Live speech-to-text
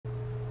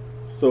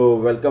So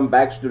welcome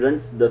back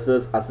students. This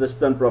is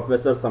Assistant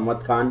Professor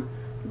Samad Khan,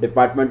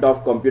 Department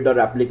of Computer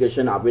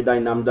Application, Abida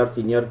Inamdar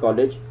Senior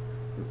College.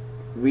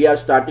 We are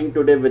starting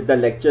today with the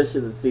lecture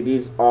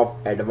series of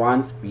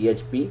Advanced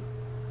PHP.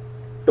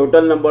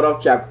 Total number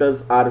of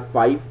chapters are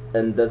 5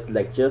 in this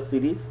lecture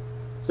series.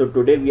 So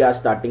today we are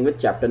starting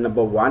with chapter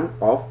number 1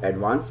 of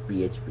Advanced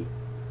PHP.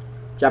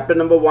 Chapter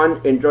number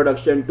 1,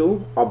 Introduction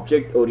to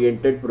Object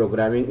Oriented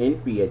Programming in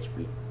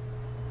PHP.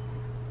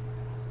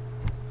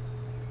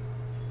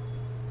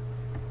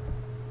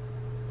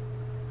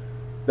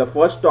 The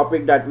first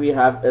topic that we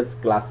have is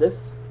classes.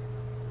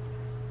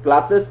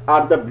 Classes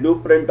are the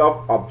blueprint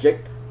of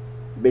object.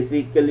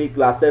 Basically,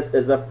 classes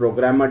is a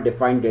programmer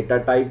defined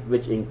data type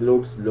which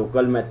includes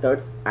local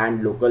methods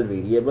and local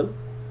variable.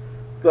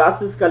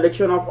 Class is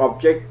collection of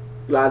object.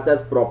 Class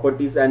has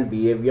properties and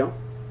behavior.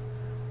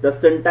 The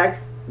syntax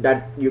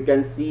that you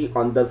can see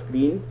on the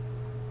screen: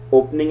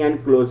 opening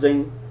and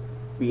closing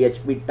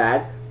PHP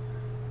tag.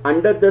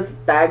 Under this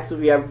tags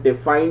we have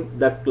defined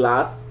the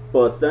class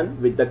person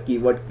with the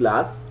keyword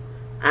class,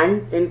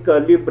 and in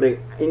curly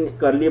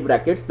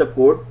brackets the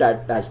code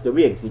that has to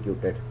be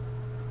executed.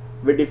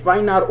 We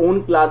define our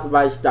own class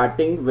by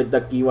starting with the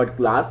keyword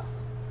class,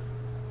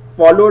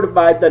 followed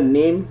by the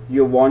name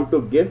you want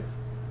to give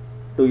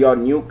to your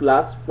new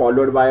class,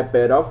 followed by a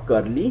pair of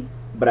curly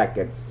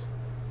brackets.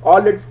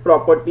 All its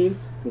properties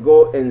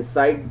go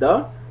inside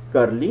the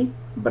curly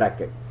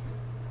brackets.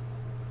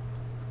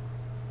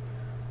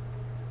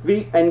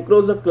 We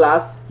enclose a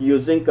class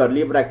using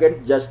curly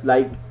brackets just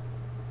like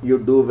you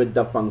do with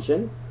the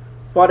function.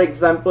 For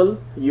example,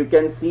 you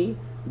can see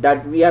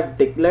that we have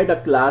declared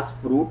a class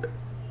fruit.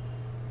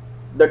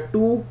 The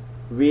two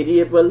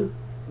variable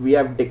we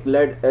have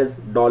declared is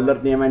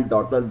 $name and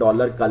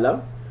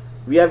 $color.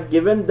 We have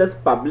given this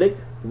public.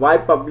 Why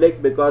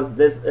public? Because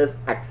this is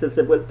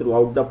accessible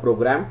throughout the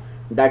program.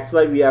 That's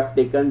why we have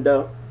taken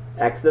the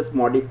access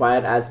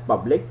modifier as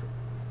public.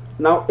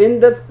 Now in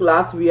this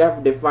class we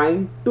have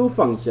defined two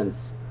functions.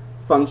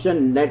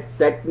 Function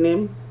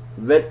setName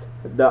with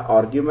the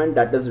argument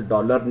that is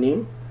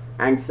 $name,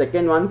 and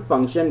second one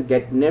function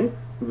getName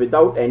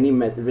without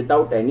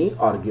any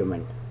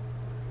argument.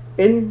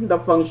 In the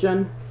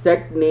function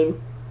setName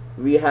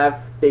we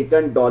have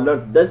taken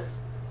 $this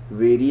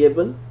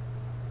variable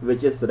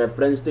which is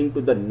referencing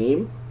to the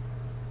name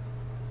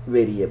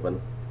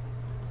variable.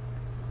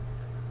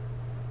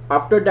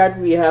 After that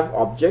we have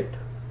object.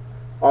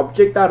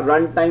 Object are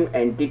runtime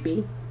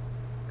entity.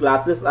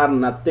 Classes are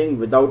nothing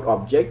without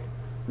object.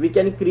 We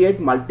can create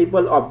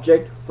multiple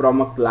objects from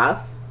a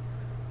class.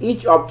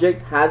 Each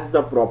object has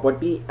the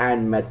property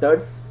and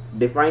methods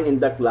defined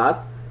in the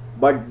class,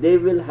 but they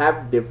will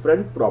have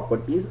different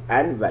properties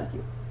and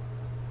value.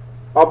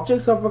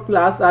 Objects of a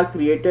class are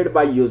created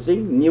by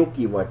using new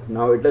keyword.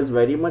 Now it is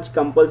very much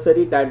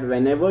compulsory that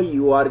whenever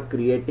you are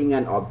creating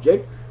an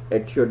object,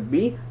 it should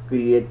be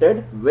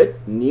created with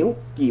new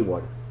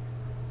keyword.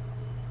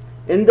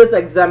 In this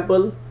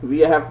example, we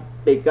have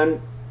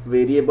taken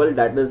variable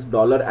that is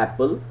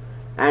 $apple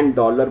and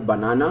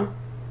 $banana,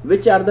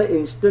 which are the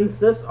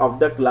instances of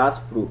the class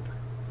fruit.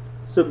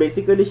 So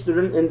basically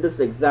student, in this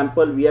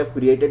example we have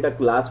created a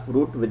class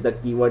fruit with the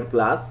keyword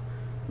class.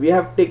 We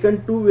have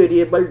taken two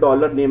variable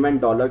 $name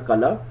and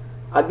 $color.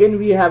 Again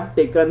we have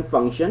taken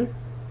function.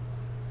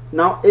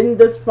 Now in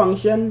this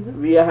function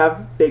we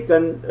have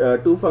taken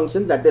two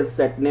functions, that is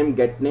setName,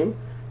 getName.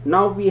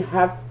 Now we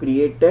have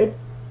created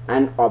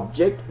an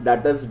object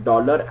that is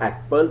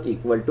 $apple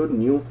equal to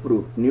new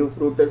fruit. New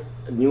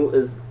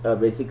is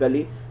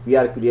basically we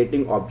are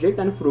creating object,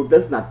 and fruit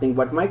is nothing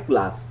but my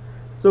class.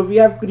 So we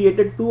have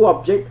created two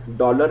objects,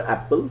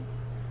 $apple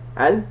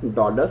and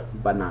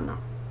 $banana,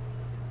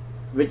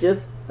 which is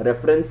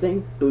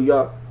referencing to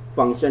your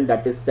function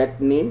that is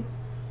setName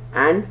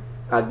and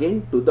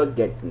again to the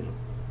getName.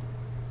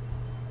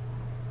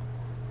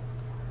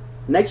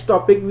 Next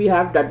topic we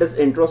have, that is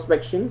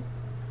introspection.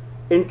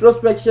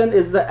 Introspection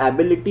is the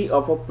ability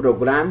of a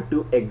program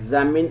to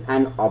examine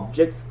an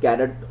object's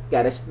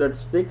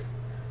characteristics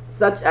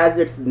such as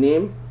its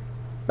name,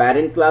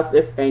 parent class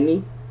if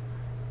any,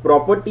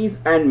 properties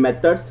and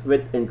methods.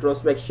 With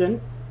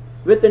introspection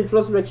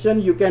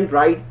you can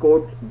write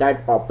code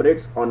that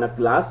operates on a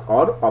class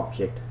or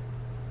object.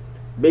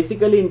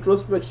 Basically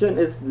introspection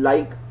is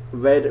like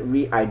where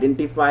we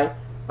identify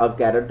a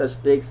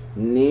characteristics,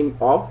 name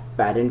of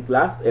parent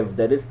class if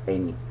there is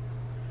any.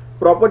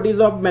 Properties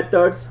of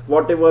methods,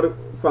 whatever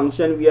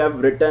function we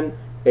have written,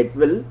 it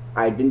will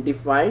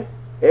identify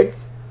its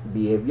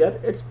behavior,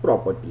 its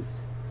properties.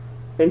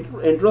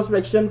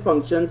 Introspection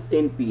functions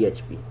in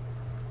PHP.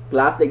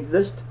 Class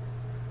exists,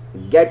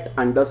 get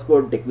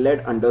underscore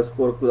declared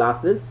underscore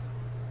classes,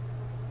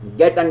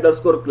 get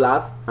underscore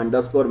class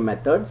underscore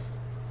methods,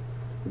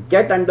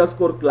 get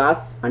underscore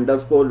class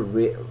underscore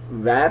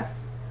vars,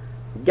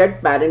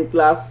 get parent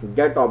class,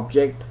 get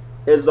object,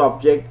 is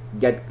object,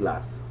 get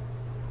class.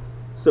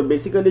 So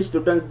basically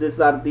students, these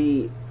are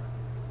the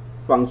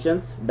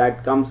functions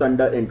that comes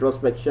under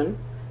introspection.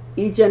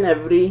 Each and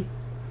every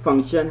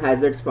function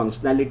has its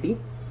functionality.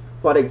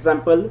 For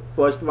example,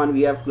 first one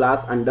we have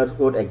class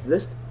underscore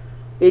exist.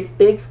 It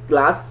takes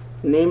class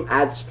name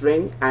as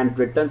string and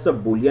returns a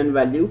boolean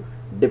value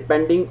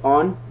depending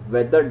on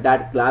whether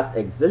that class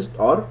exists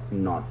or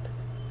not.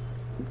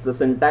 The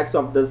syntax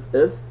of this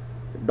is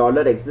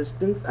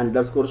 $existence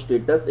underscore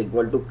status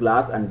equal to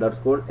class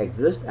underscore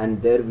exist,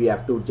 and there we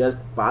have to just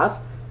pass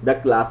the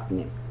class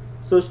name.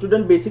 So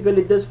student,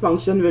 basically this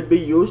function will be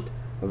used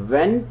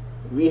when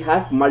we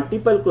have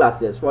multiple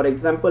classes. For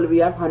example, we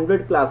have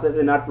 100 classes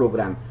in our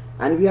program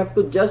and we have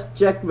to just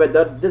check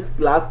whether this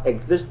class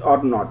exists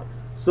or not.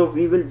 So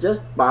we will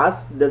just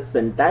pass this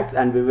syntax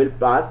and we will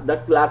pass the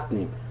class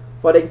name.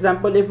 For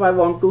example, if I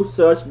want to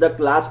search the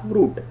class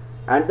fruit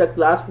and the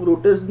class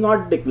fruit is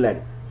not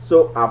declared,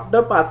 so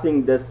after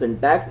passing this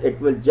syntax, it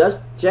will just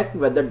check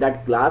whether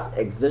that class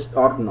exists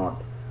or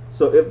not.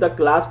 So if the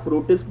class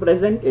fruit is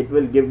present, it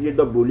will give you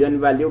the boolean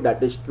value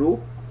that is true,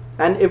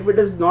 and if it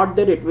is not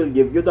there, it will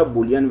give you the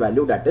boolean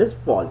value that is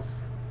false.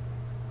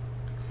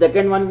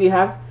 Second one, we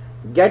have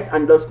get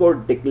underscore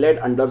declared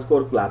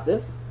underscore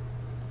classes.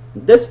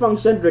 This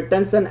function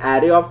returns an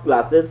array of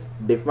classes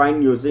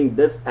defined using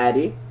this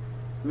array.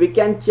 We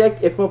can check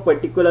if a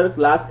particular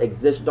class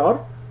exists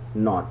or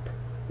not.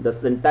 The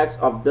syntax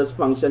of this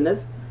function is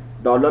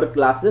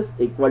 $classes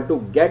equal to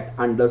get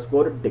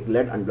underscore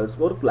declared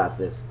underscore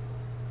classes.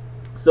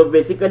 So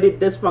basically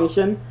this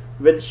function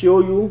will show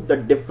you the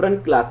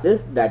different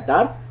classes that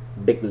are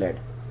declared.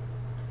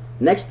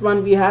 Next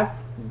one, we have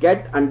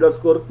get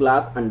underscore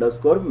class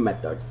underscore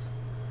methods.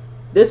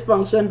 This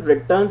function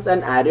returns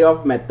an array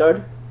of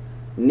method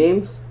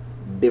names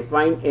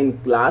defined in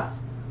class,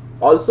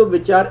 also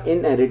which are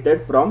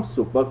inherited from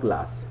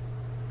superclass.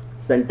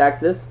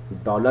 Syntax is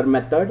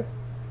 $method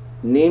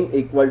name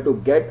equal to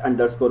get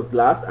underscore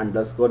class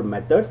underscore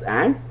methods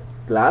and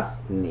class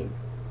name.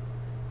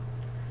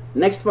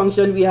 Next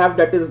function we have,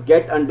 that is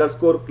get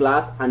underscore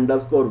class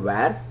underscore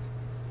vars.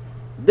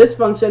 This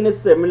function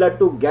is similar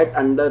to get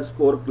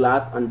underscore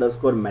class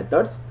underscore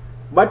methods,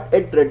 but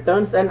it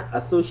returns an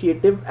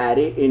associative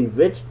array in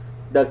which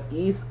the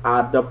keys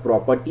are the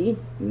property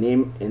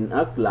name in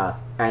a class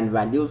and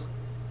values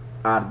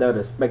are the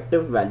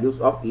respective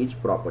values of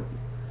each property.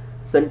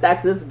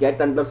 Syntax is get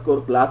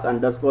underscore class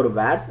underscore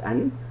vars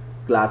and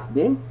class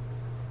name.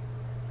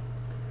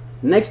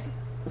 Next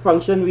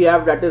function we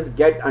have, that is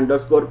get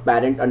underscore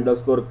parent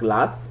underscore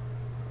class.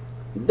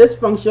 This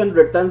function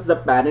returns the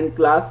parent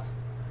class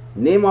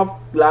name of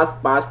class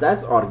passed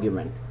as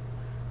argument.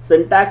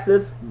 Syntax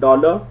is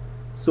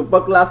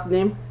 $superclass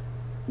name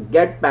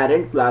get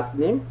parent class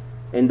name,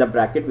 in the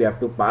bracket we have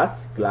to pass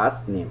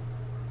class name.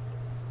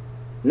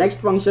 Next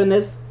function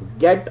is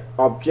get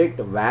object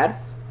vars.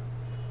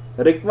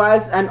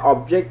 Requires an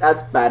object as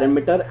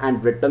parameter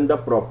and return the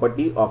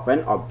property of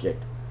an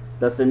object.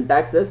 The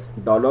syntax is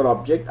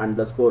 $object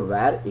underscore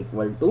var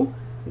equal to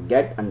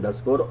get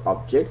underscore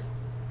objects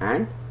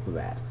and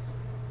vars.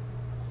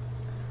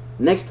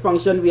 Next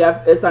function we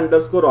have is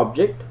underscore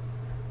object.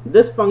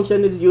 This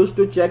function is used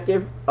to check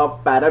if a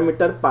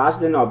parameter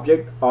passed in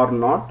object or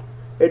not.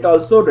 It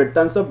also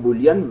returns a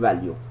boolean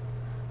value.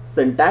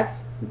 Syntax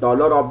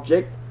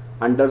 $object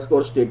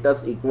underscore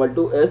status equal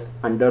to is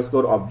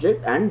underscore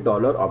object and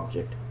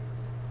 $object.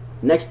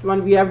 Next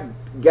one we have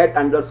get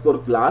underscore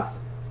class.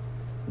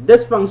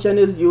 This function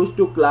is used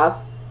to class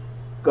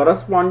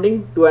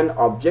corresponding to an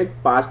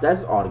object passed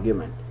as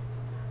argument.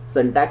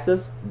 Syntax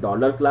is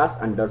 $class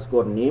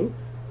underscore name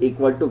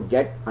equal to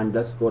get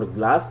underscore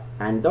class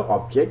and the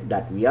object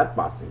that we are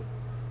passing.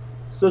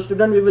 So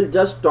student, we will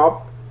just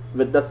stop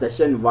with the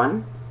session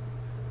 1.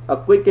 A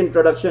quick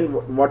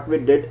introduction what we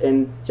did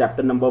in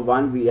chapter number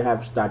 1. We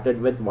have started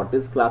with what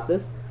is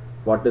classes,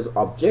 what is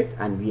object,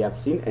 and we have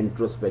seen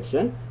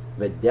introspection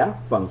with their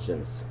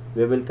functions.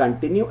 We will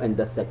continue in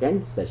the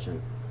second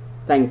session.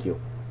 Thank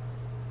you.